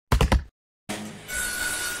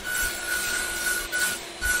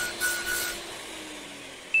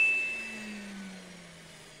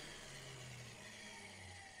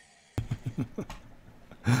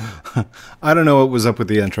I don't know what was up with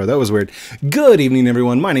the intro. That was weird. Good evening,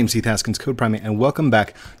 everyone. My name's Heath, Haskins, Code Primate, and welcome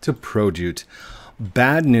back to Projoot.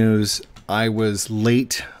 Bad news. I was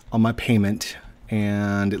late on my payment,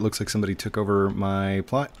 and it looks like somebody took over my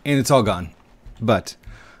plot, and it's all gone. But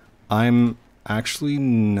I'm actually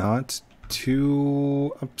not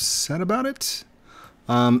too upset about it.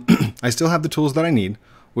 I still have the tools that I need,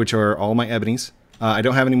 which are all my ebonies. I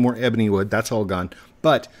don't have any more ebony wood. That's all gone.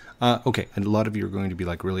 But, okay, and a lot of you are going to be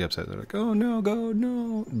like really upset. They're like, oh no, God,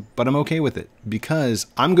 no. But I'm okay with it because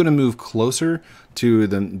I'm going to move closer to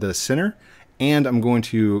the center and I'm going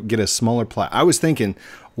to get a smaller plot. I was thinking,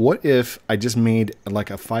 what if I just made like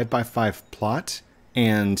a 5x5 plot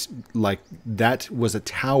and like that was a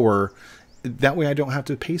tower? That way I don't have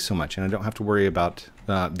to pay so much and I don't have to worry about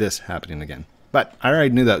this happening again. But I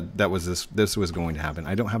already knew that this was going to happen.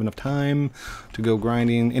 I don't have enough time to go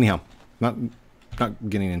grinding. Anyhow, not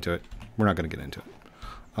getting into it. We're not going to get into it.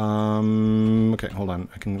 Okay, hold on.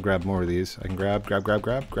 I can grab more of these. I can grab.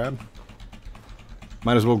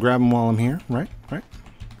 Might as well grab them while I'm here, right? Right.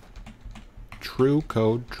 True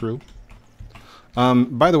code, true.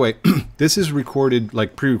 By the way, this is recorded,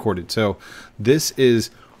 like pre-recorded. So this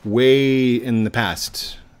is way in the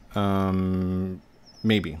past.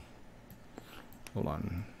 Maybe. Hold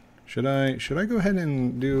on. Should I go ahead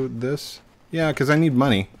and do this? Yeah, because I need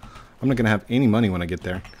money. I'm not going to have any money when I get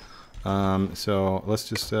there. So let's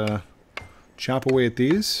just chop away at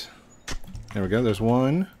these. There we go. There's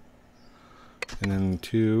one. And then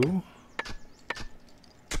two.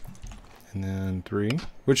 And then three.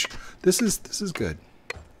 Which, this is good.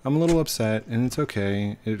 I'm a little upset, and it's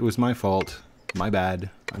okay. It was my fault. My bad.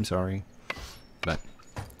 I'm sorry. But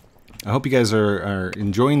I hope you guys are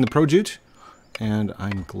enjoying the Projoot. And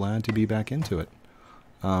I'm glad to be back into it.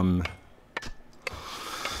 Well,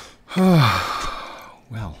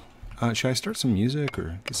 should I start some music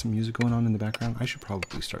or get some music going on in the background? I should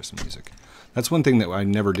probably start some music. That's one thing that I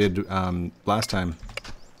never did last time.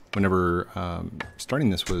 Whenever starting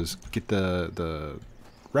this was get the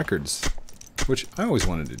records, which I always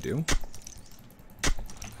wanted to do. I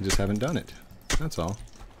just haven't done it. That's all.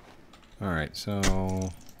 All right, so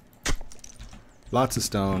lots of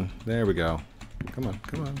stone. There we go. Come on,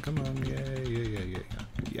 come on, come on.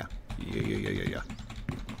 Yeah.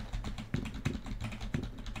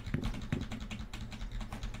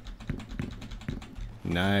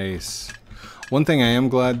 Nice. One thing I am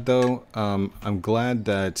glad, though, I'm glad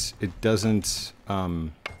that it doesn't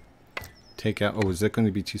take out... Oh, is that going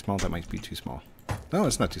to be too small? That might be too small. No,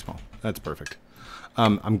 it's not too small. That's perfect.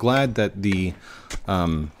 I'm glad that the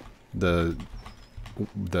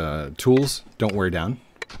tools don't wear down.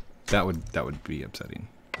 That would be upsetting,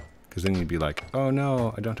 because then you'd be like, oh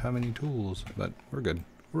no, I don't have any tools. But we're good.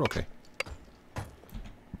 We're okay.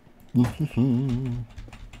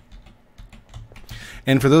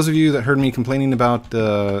 And for those of you that heard me complaining about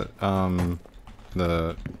the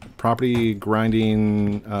property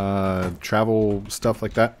grinding, travel stuff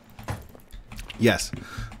like that, yes,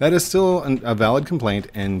 that is still a valid complaint.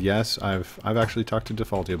 And yes, I've actually talked to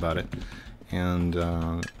Defaultio about it, and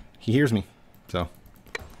he hears me. So.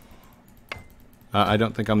 I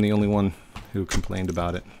don't think I'm the only one who complained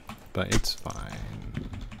about it, but it's fine,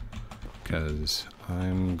 because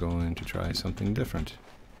I'm going to try something different.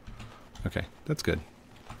 Okay, that's good.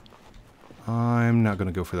 I'm not going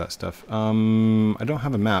to go for that stuff. I don't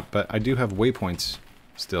have a map, but I do have waypoints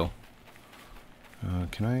still.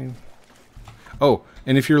 Can I? Oh,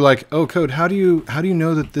 and if you're like, oh, Code, how do you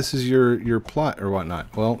know that this is your plot or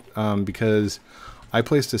whatnot? Well, because I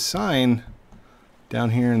placed a sign down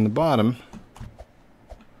here in the bottom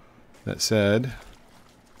that said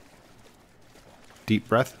deep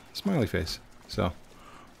breath, smiley face. So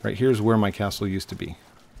right here's where my castle used to be,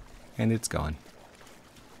 and it's gone.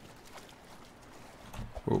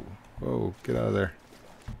 Whoa, whoa, get out of there.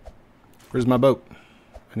 Where's my boat?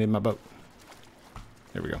 I need my boat.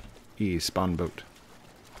 There we go. Spawn boat.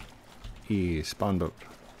 Spawn boat.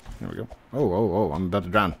 There we go. Oh, I'm about to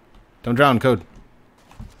drown. Don't drown, Code.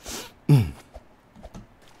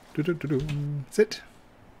 Sit.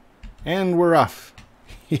 And we're off.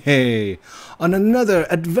 Yay. On another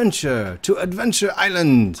adventure to Adventure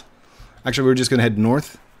Island. Actually, we're just going to head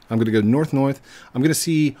north. I'm going to go north. I'm going to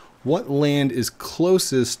see what land is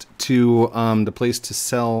closest to the place to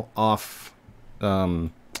sell off our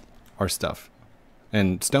stuff.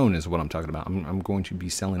 And stone is what I'm talking about. I'm going to be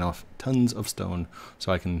selling off tons of stone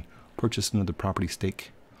so I can purchase another property stake.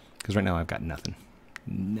 Because right now I've got nothing.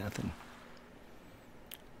 Nothing.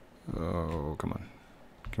 Oh, come on.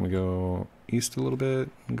 Can we go east a little bit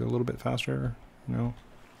and go a little bit faster? No?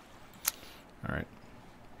 Alright.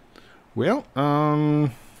 Well,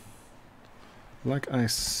 like I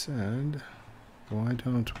said, why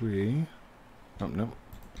don't we... Oh, no.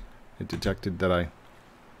 It detected that I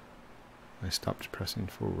stopped pressing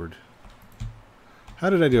forward. How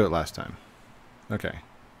did I do it last time? Okay.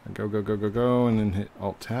 Go, go, go, go, go, and then hit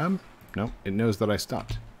Alt-Tab. Nope, it knows that I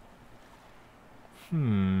stopped.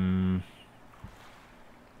 Nope,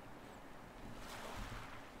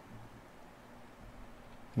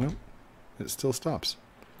 it still stops.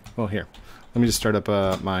 Well, here. Let me just start up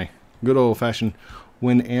my good old-fashioned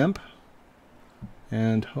Winamp.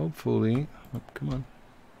 And hopefully... Oh, come on.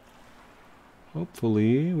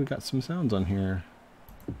 Hopefully we got some sounds on here.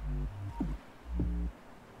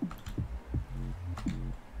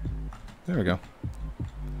 There we go.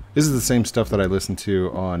 This is the same stuff that I listened to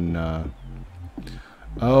on...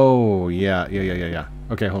 Oh, yeah.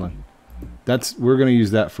 Okay, hold on. We're going to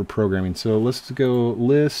use that for programming. So let's go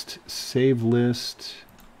list, save list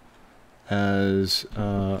as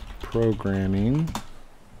programming.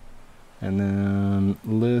 And then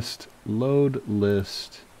list, load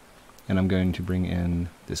list. And I'm going to bring in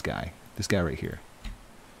this guy right here.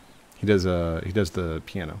 He does the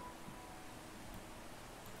piano.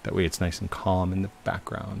 That way it's nice and calm in the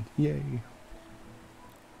background. Yay.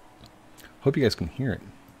 Hope you guys can hear it.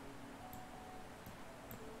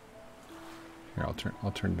 Here,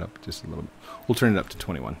 I'll turn it up just a little bit. We'll turn it up to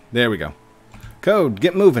 21. There we go. Code,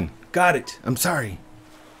 get moving. Got it. I'm sorry.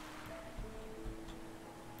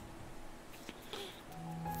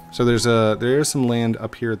 So there is some land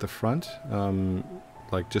up here at the front,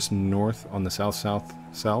 like just north on the south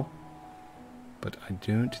cell. But I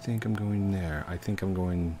don't think I'm going there. I think I'm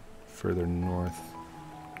going further north.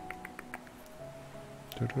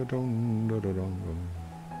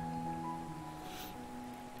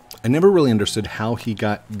 I never really understood how he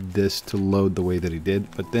got this to load the way that he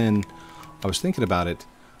did, but then I was thinking about it.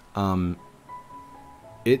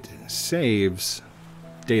 It saves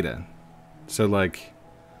data. So like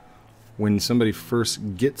when somebody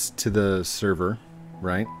first gets to the server,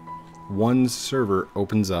 right? One server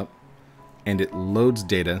opens up and it loads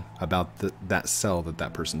data about that cell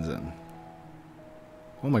that person's in.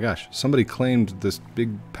 Oh my gosh, somebody claimed this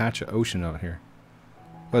big patch of ocean out here.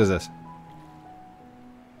 What is this?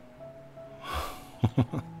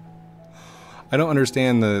 I don't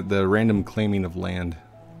understand the random claiming of land.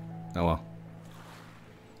 Oh well.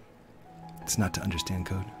 It's not to understand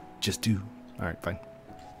code. Just do. Alright, fine.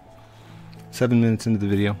 7 minutes into the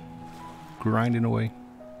video. Grinding away.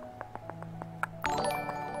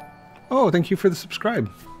 Oh, thank you for the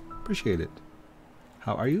subscribe. Appreciate it.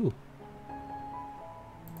 How are you?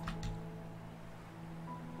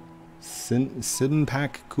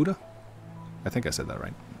 Simpak Kuda? I think I said that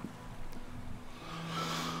right.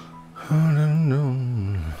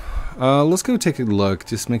 Let's go take a look.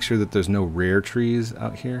 Just make sure that there's no rare trees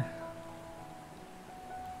out here.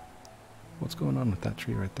 What's going on with that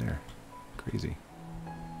tree right there? Crazy.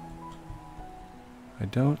 I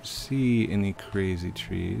don't see any crazy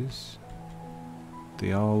trees.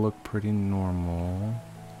 They all look pretty normal.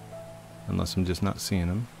 Unless I'm just not seeing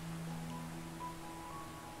them.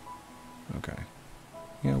 Okay.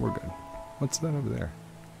 Yeah, we're good. What's that over there?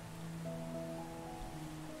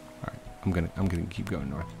 Alright, I'm gonna keep going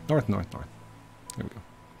north. North. There we go.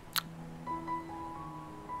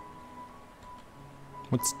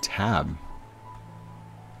 What's tab?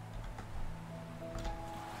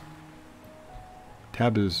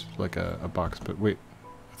 Tab is like a box, but wait.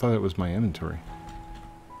 I thought it was my inventory.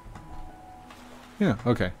 Yeah,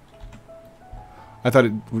 okay. I thought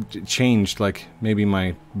it changed, like maybe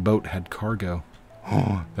my boat had cargo.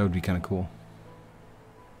 Oh, that would be kind of cool.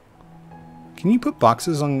 Can you put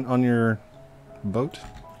boxes on your boat?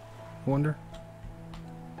 I wonder.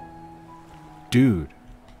 Dude.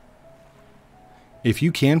 If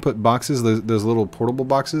you can put boxes, those little portable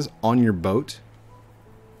boxes, on your boat,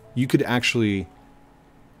 you could actually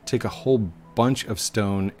take a whole bunch of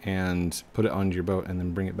stone and put it onto your boat and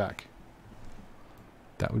then bring it back.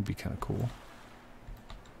 That would be kind of cool.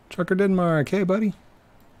 Trucker Denmark, hey buddy.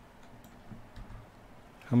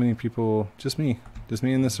 How many people? Just me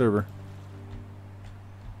in the server.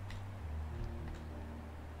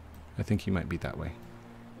 I think he might be that way.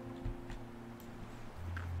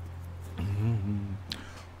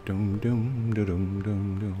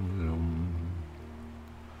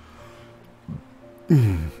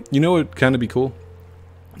 You know what would kind of be cool?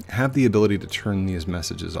 Have the ability to turn these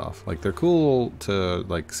messages off. Like they're cool to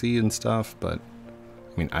like see and stuff, but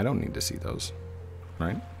I mean, I don't need to see those,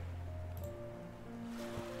 right?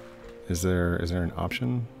 Is there an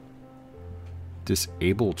option?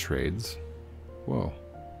 Disable trades. Whoa.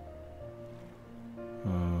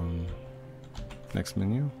 Next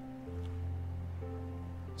menu.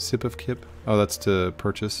 Sip of kip. Oh, that's to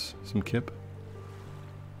purchase some kip.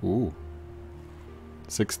 Ooh.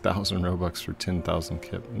 6,000 Robux for 10,000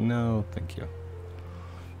 kip. No, thank you.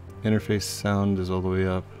 Interface sound is all the way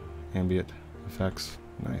up. Ambient effects.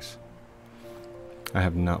 Nice. I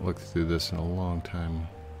have not looked through this in a long time.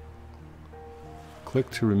 Click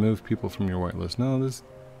to remove people from your whitelist. No,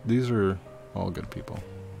 these are all good people.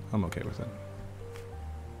 I'm okay with it.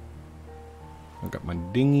 I got my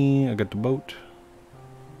dinghy. I got the boat.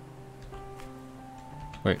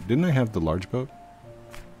 Wait, didn't I have the large boat?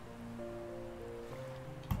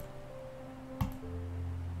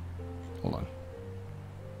 Hold on.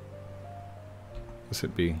 Let's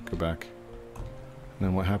hit B. Go back. And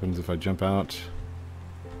then what happens if I jump out?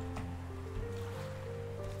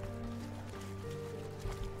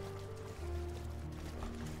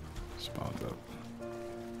 Spawn boat.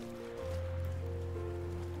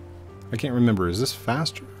 I can't remember. Is this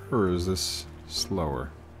faster or is this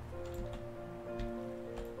slower?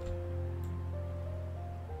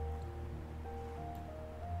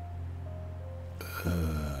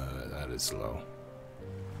 That is slow.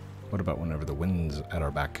 What about whenever the wind's at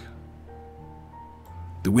our back?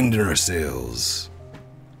 The wind in our sails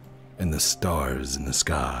and the stars in the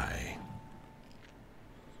sky.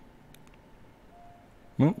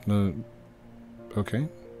 Well, okay.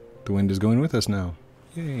 The wind is going with us now.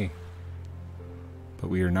 Yay. But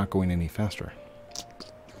we are not going any faster.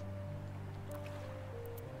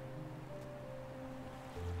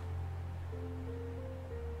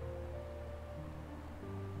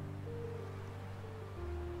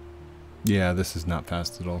 Yeah, this is not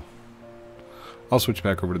fast at all. I'll switch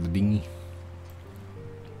back over to the dinghy.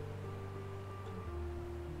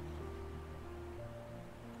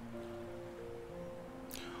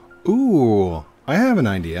 Ooh, I have an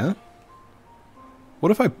idea.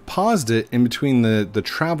 What if I paused it in between the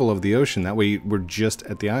travel of the ocean? That way we're just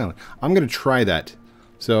at the island. I'm going to try that.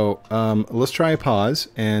 So let's try a pause,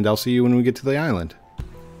 and I'll see you when we get to the island.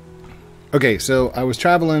 Okay, so I was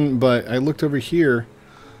traveling, but I looked over here,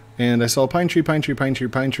 and I saw pine tree, pine tree, pine tree,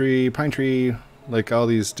 pine tree, pine tree, like all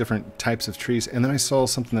these different types of trees. And then I saw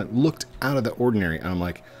something that looked out of the ordinary, and I'm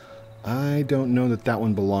like, I don't know that that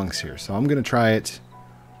one belongs here. So I'm going to try it.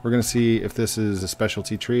 We're going to see if this is a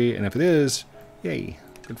specialty tree, and if it is, yay,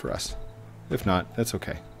 good for us. If not, that's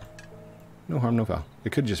okay. No harm, no foul.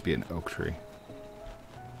 It could just be an oak tree.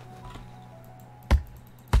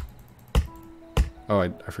 Oh, I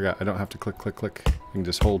forgot. I don't have to click, click, click. I can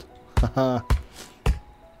just hold. Haha.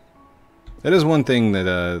 That is one thing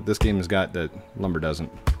that this game has got that Lumber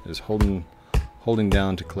doesn't, is holding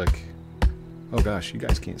down to click. Oh gosh, you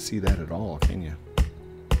guys can't see that at all, can you?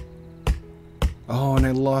 Oh, and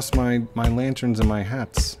I lost my lanterns and my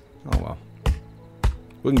hats. Oh well.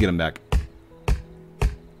 We can get them back.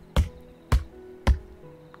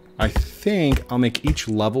 I think I'll make each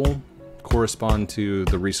level correspond to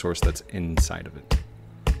the resource that's inside of it.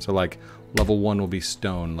 So like level 1 will be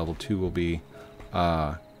stone, level 2 will be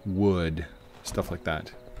wood, stuff like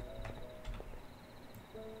that.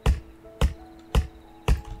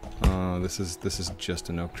 This is just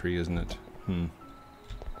an oak tree, isn't it?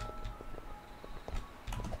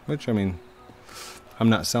 Which, I mean, I'm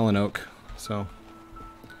not selling oak, so.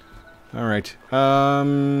 Alright.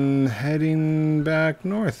 Heading back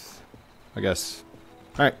north, I guess.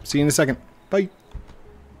 Alright, see you in a second. Bye.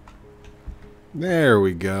 There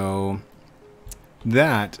we go.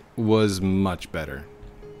 That was much better,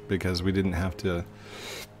 because we didn't have to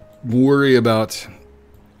worry about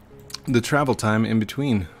the travel time in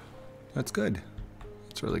between. That's good.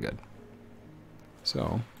 That's really good.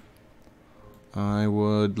 So, I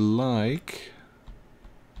would like,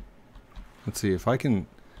 let's see if I could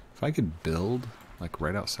build like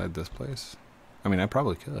right outside this place. I mean, I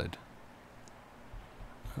probably could.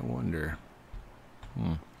 I wonder.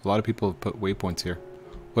 A lot of people have put waypoints here.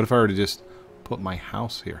 What if I were to just put my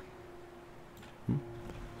house here?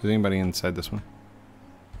 Is anybody inside this one?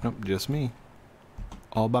 Nope, just me.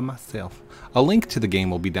 All by myself. A link to the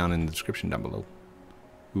game will be down in the description down below.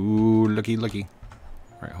 Ooh, looky, looky.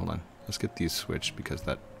 Alright, hold on. Let's get these switched because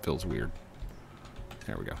that feels weird.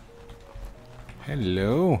 There we go.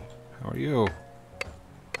 Hello. How are you?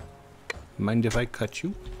 Mind if I cut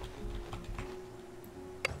you?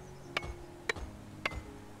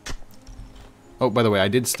 Oh, by the way, I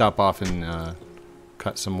did stop off and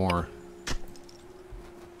cut some more.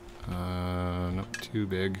 Not too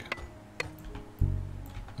big.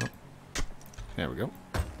 Oh, there we go.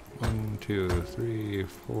 1, 2, 3,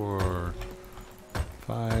 4,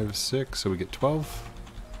 5, 6. So we get 12,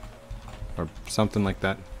 or something like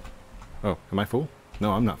that. Oh, am I full?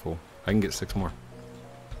 No, I'm not full. I can get 6 more.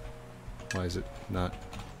 Why is it not?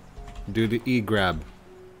 Do the E grab.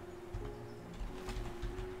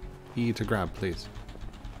 E to grab, please.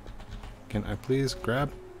 Can I please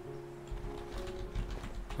grab?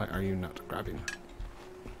 Why are you not grabbing?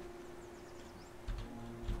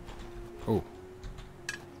 Oh.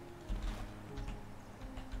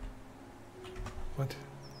 What?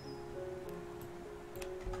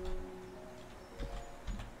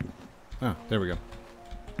 Oh, there we go.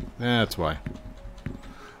 That's why.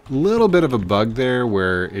 Little bit of a bug there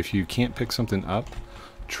where if you can't pick something up,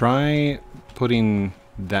 try putting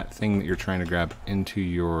that thing that you're trying to grab into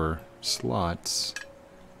your slots,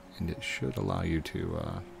 and it should allow you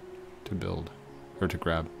to build or to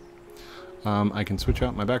grab. I can switch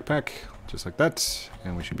out my backpack just like that,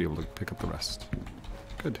 and we should be able to pick up the rest.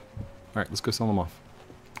 Good. All right, let's go sell them off.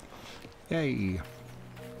 Yay!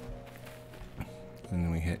 And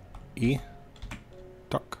then we hit E.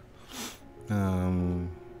 Talk.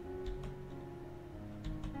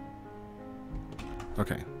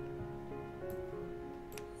 Okay.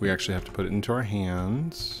 We actually have to put it into our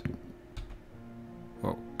hands.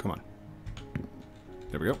 Whoa, come on.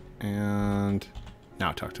 There we go. And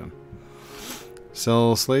now talk to him.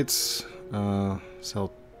 Sell slates.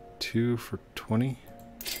 Sell 2 for 20.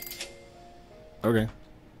 Okay.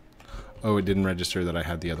 Oh, it didn't register that I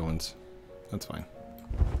had the other ones. That's fine.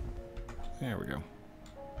 There we go.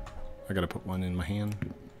 I gotta put one in my hand.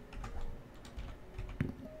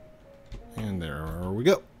 And there we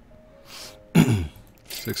go.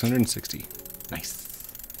 660. Nice.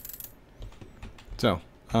 So,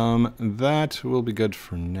 that will be good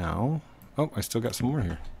for now. Oh, I still got some more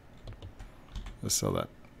here. Let's sell that.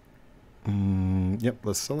 Yep,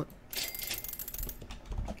 let's sell it.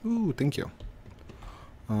 Ooh, thank you.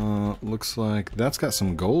 Looks like that's got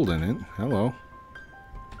some gold in it. Hello.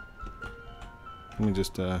 Let me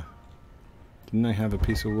just, didn't I have a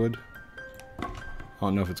piece of wood? I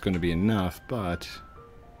don't know if it's going to be enough, but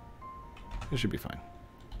it should be fine.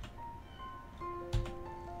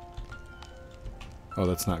 Oh,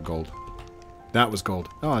 that's not gold. That was gold.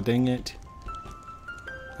 Oh, dang it.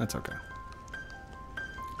 That's okay.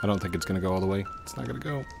 I don't think it's going to go all the way. It's not going to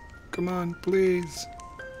go. Come on, please.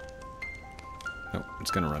 Nope, it's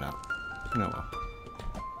going to run out. Oh well.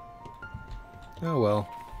 Oh well.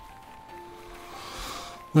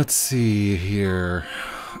 Let's see here.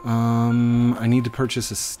 I need to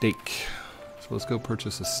purchase a steak. So let's go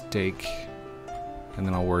purchase a steak. And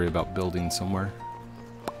then I'll worry about building somewhere.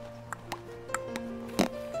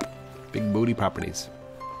 Big booty properties.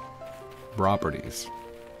 Properties.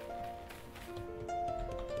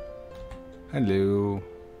 Hello.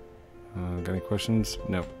 Got any questions?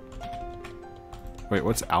 Nope. Wait,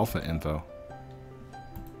 what's alpha info?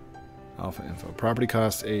 Alpha info. Property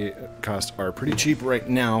costs are pretty cheap right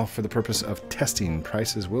now for the purpose of testing.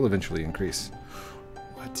 Prices will eventually increase.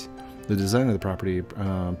 What? The design of the property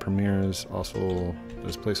premieres also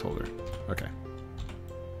as placeholder. Okay.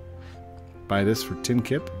 Buy this for 10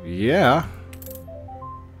 kip? Yeah.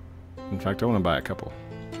 In fact, I want to buy a couple.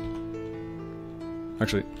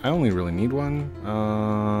 Actually, I only really need one.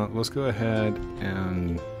 Let's go ahead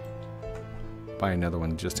and buy another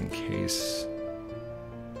one just in case.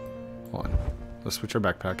 Hold on. Let's switch our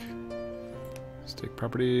backpack. Let's take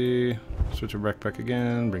property. Switch our backpack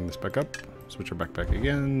again. Bring this back up. Switch our backpack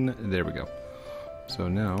again. There we go. So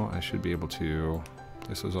now I should be able to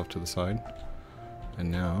place those off to the side.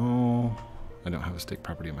 And now I don't have a stake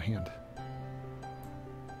property in my hand.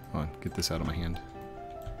 Hold on. Get this out of my hand.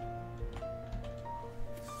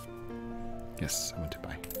 Yes, I want to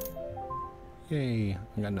buy. Yay.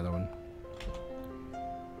 I got another one.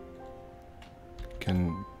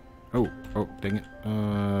 Can... Oh, dang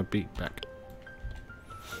it. Be back.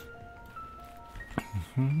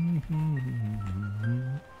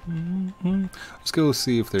 Let's go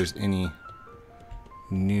see if there's any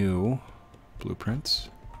new blueprints.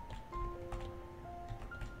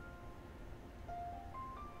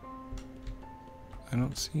 I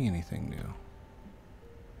don't see anything new.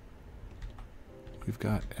 We've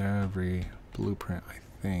got every blueprint, I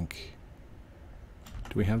think.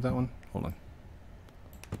 Do we have that one? Hold on.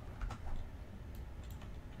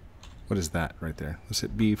 What is that right there? Let's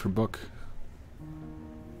hit B for book.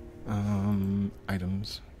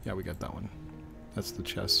 Items. Yeah, we got that one. That's the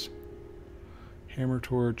chest. Hammer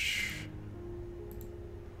torch.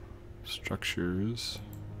 Structures.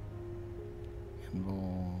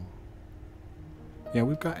 Anvil. Yeah,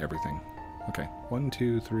 we've got everything. Okay. 1,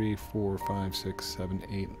 2, 3, 4, 5, 6, 7,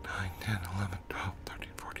 8, 9, 10, 11, 12, 13,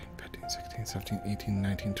 14, 15, 16, 17, 18,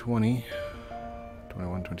 19, 20.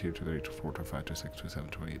 21, 22, 23, 24, 25, 26, 27,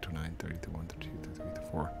 28, 29, 30, 31, 32, 33,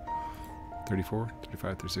 34. 34,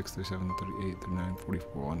 35, 36, 37, 38, 39,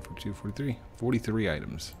 44, 41, 42, 43. 43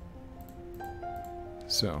 items.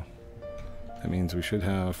 So, that means we should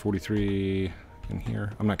have 43 in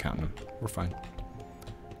here. I'm not counting them. We're fine.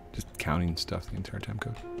 Just counting stuff the entire time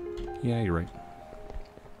code. Yeah, you're right.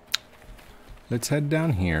 Let's head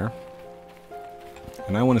down here.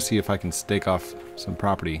 And I want to see if I can stake off some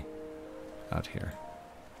property out here.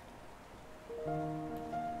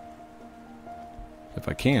 If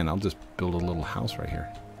I can, I'll just build a little house right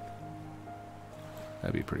here.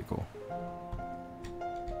 That'd be pretty cool.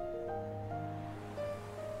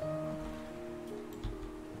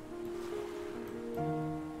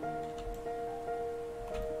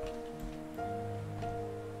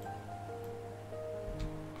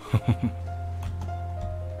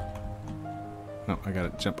 No, I gotta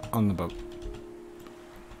jump on the boat.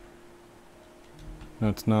 No,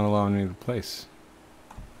 it's not allowing me to place.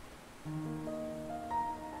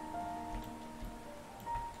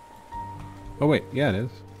 Oh wait, yeah it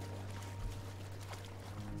is.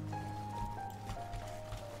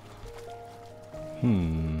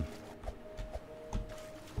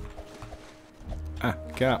 Ah,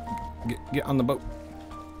 get out. Get on the boat.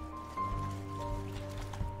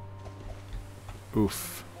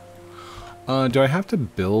 Oof. Do I have to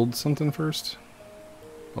build something first?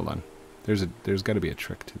 Hold on. There's got to be a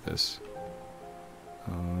trick to this.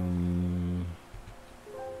 Hold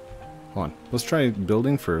on. Let's try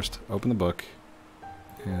building first. Open the book.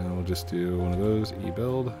 And we'll just do one of those.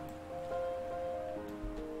 E-build.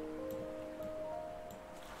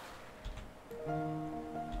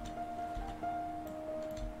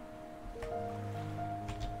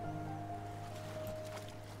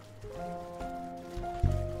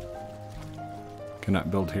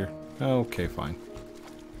 Cannot build here. Okay, fine.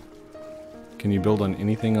 Can you build on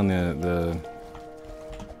anything on the...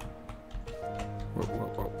 Whoa, whoa,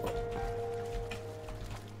 whoa, whoa.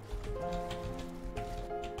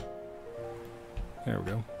 There we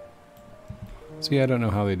go. See, I don't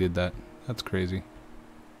know how they did that. That's crazy.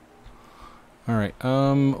 Alright,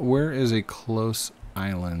 where is a close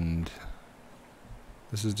island?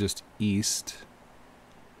 This is just east.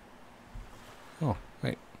 Oh,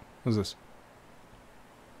 wait. What's this?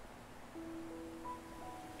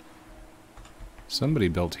 Somebody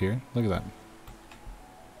built here. Look at that.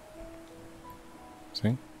 See?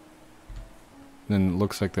 And then it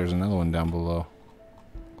looks like there's another one down below.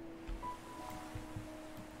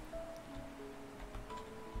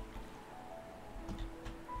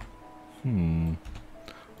 I'm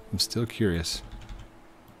still curious.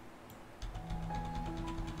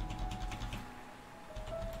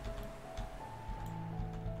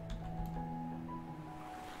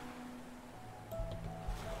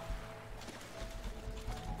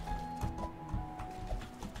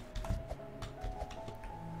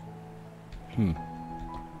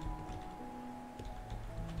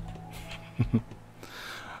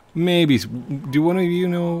 Maybe. Do one of you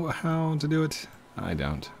know how to do it? I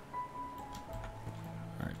don't.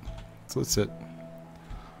 Alright. So let's sit.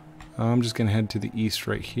 I'm just going to head to the east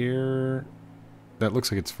right here. That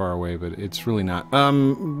looks like it's far away, but it's really not.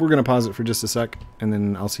 We're going to pause it for just a sec, and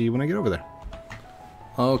then I'll see you when I get over there.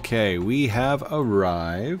 Okay, we have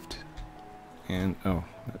arrived. And, oh,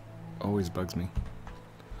 that always bugs me.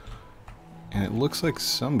 And it looks like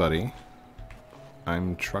somebody...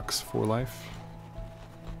 I'm Trucks for Life...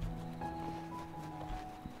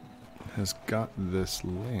 has got this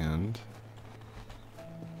land.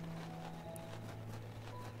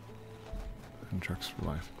 And Trucks for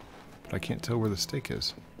Life. But I can't tell where the stake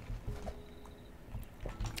is.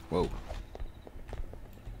 Whoa.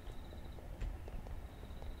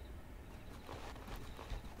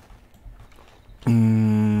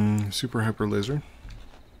 Super Hyper Laser.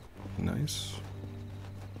 Nice.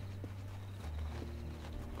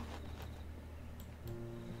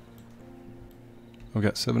 I've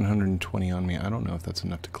got 720 on me. I don't know if that's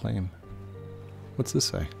enough to claim. What's this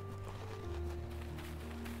say?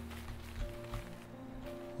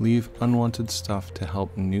 Leave unwanted stuff to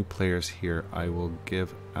help new players here. I will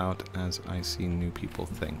give out as I see new people.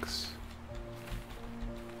 Thanks.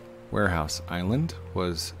 Warehouse Island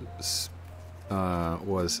was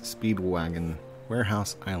Speedwagon.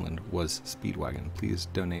 Warehouse Island was Speedwagon. Please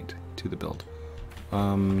donate to the build.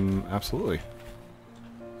 Absolutely.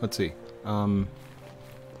 Let's see.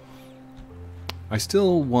 I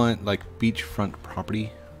still want like beachfront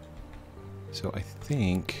property. So I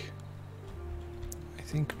think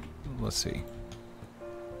let's see.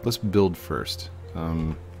 Let's build first.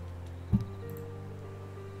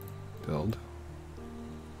 Build.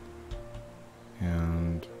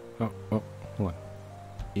 And oh, hold on.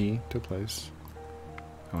 E to place.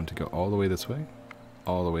 I want to go all the way this way.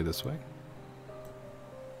 All the way this way.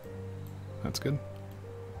 That's good.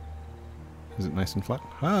 Is it nice and flat?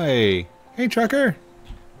 Hi! Hey, trucker!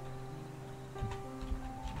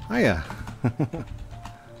 Hiya!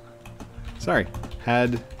 Sorry,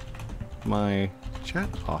 had my chat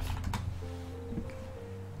off.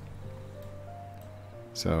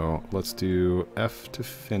 So let's do F to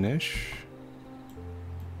finish.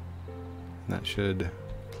 And that should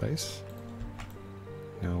place.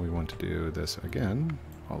 Now we want to do this again,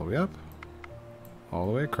 all the way up, all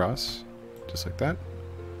the way across, just like that.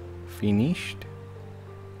 Finished.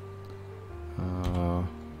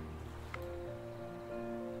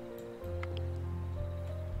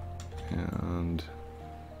 And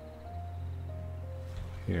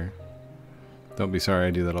here. Don't be sorry,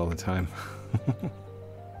 I do that all the time.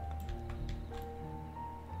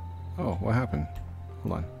 Oh, what happened?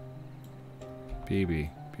 Hold on. BB.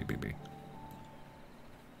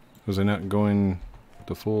 Was I not going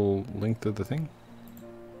the full length of the thing?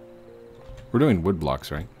 We're doing wood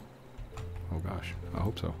blocks, right? Oh gosh, I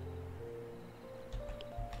hope so.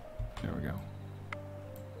 There we go.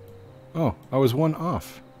 Oh, I was one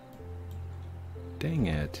off. Dang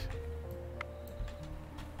it.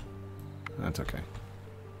 That's okay.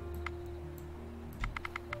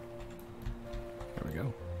 There we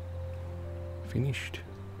go. Finished.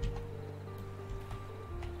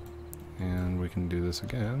 And we can do this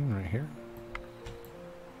again right here.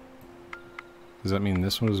 Does that mean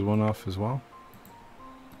this one is one off as well?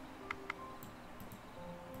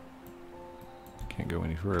 Can't go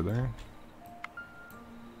any further.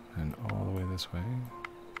 And all the way this way.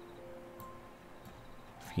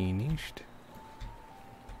 Finished.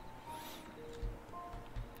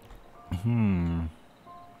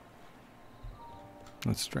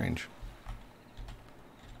 That's strange.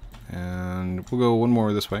 And we'll go one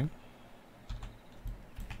more this way.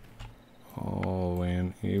 All the way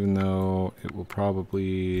in, even though it will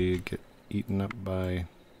probably get eaten up by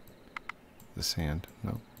the sand.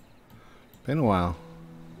 No. Been a while.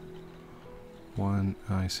 One,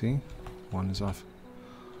 I see. One is off.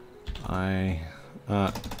 My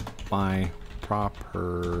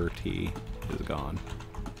property is gone.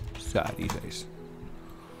 Saddy face.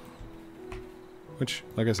 Which,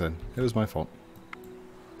 like I said, it was my fault.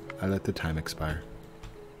 I let the time expire.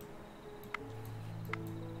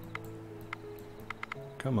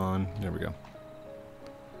 Come on, there we go.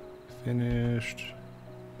 Finished.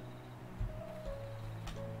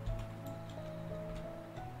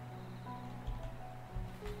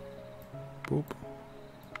 Boop.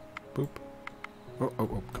 Boop.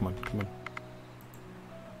 Oh, come on.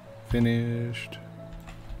 Finished.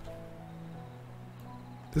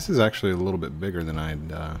 This is actually a little bit bigger than I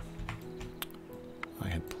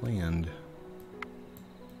had planned.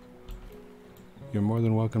 You're more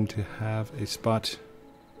than welcome to have a spot.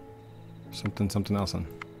 Something else on.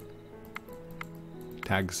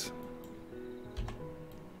 Tags.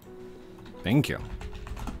 Thank you.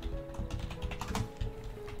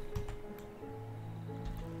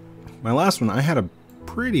 My last one, I had a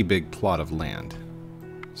pretty big plot of land.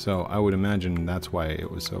 So I would imagine that's why it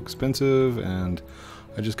was so expensive and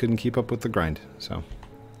I just couldn't keep up with the grind. So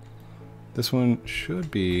this one should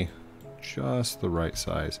be just the right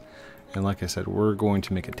size. And like I said, we're going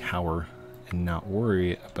to make a tower and not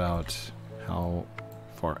worry about how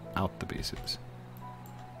far out the base is.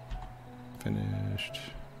 Finished.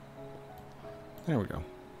 There we go.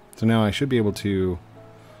 So now I should be able to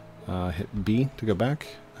hit B to go back.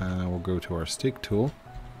 We'll go to our stake tool.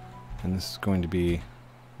 And this is going to be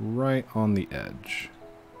right on the edge.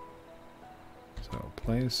 So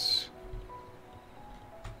place.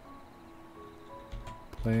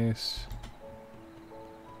 Place.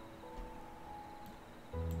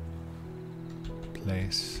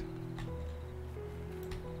 Place.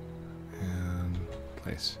 And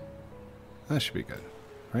place. That should be good,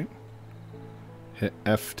 right? Hit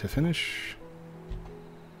F to finish.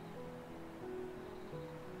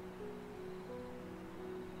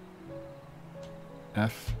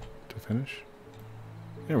 F to finish.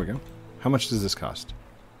 There we go. How much does this cost?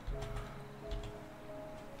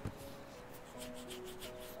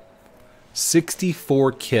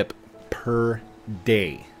 $64 kip per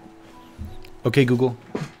day. Okay, Google.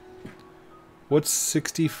 What's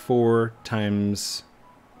 64 times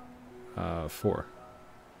 4?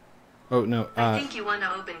 Oh, no. I think you want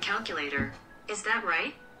to open calculator. Is that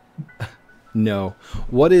right? No.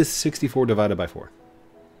 What is 64 divided by 4?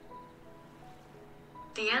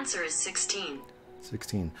 The answer is 16.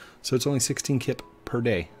 16. So it's only 16 kip per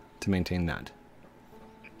day to maintain that.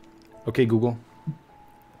 Okay, Google.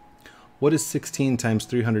 What is 16 times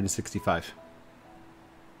 365?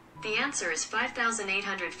 The answer is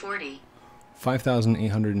 5,840.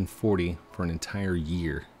 5,840 for an entire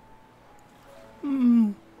year.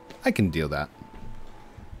 I can deal that.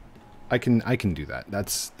 I can do that.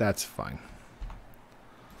 That's fine.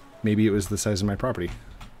 Maybe it was the size of my property.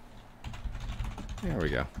 There we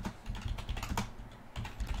go.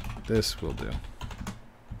 This will do.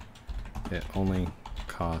 It only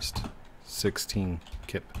cost 16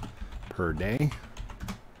 kip per day,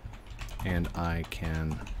 and I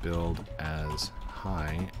can build as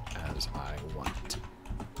high as I want.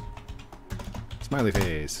 Smiley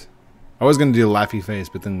face. I was going to do a laughy face,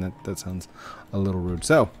 but then that sounds a little rude.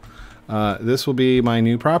 So, this will be my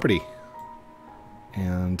new property,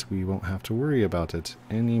 and we won't have to worry about it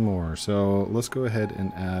anymore. So, let's go ahead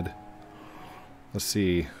and add, let's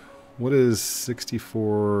see, what is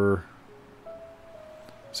 64,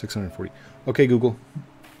 640. Okay, Google.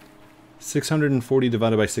 640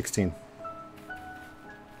 divided by 16.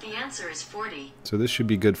 The answer is 40. So this should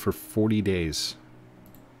be good for 40 days.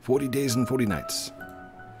 40 days and 40 nights.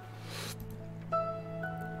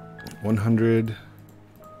 100.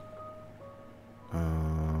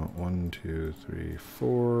 1, 2, 3,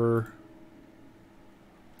 4.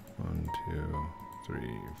 1, 2,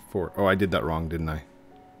 3, 4. Oh, I did that wrong, didn't I?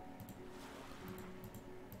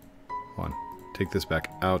 Hold on. Take this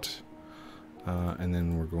back out. And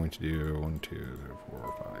then we're going to do 1, 2, 3,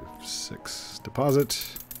 4, 5, 6.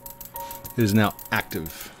 Deposit. It is now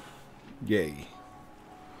active. Yay.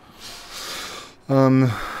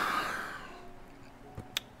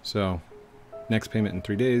 So, next payment in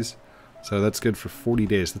 3 days. So that's good for 40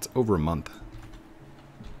 days. That's over a month.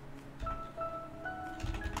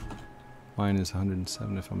 Mine is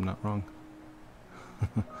 107 if I'm not wrong.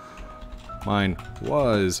 Mine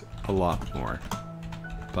was a lot more,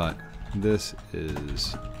 but this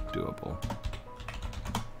is doable.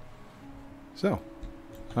 So,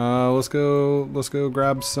 let's go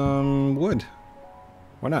grab some wood.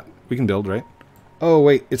 Why not? We can build, right? Oh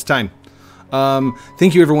wait, it's time.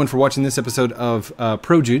 Thank you everyone for watching this episode of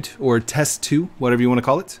Projoot, or Test 2, whatever you want to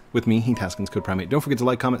call it, with me, Heath, Haskins, Code Primate. Don't forget to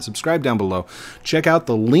like, comment, subscribe down below. Check out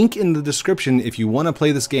the link in the description if you want to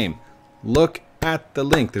play this game. Look at the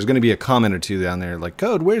link. There's going to be a comment or two down there like,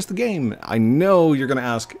 Code, where's the game? I know you're going to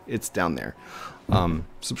ask. It's down there.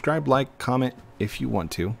 Subscribe, like, comment if you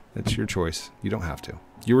want to. That's your choice. You don't have to.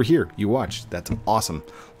 You were here. You watched. That's awesome.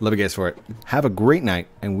 Love you guys for it. Have a great night,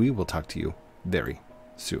 and we will talk to you very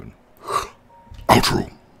soon.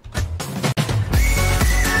 Outro.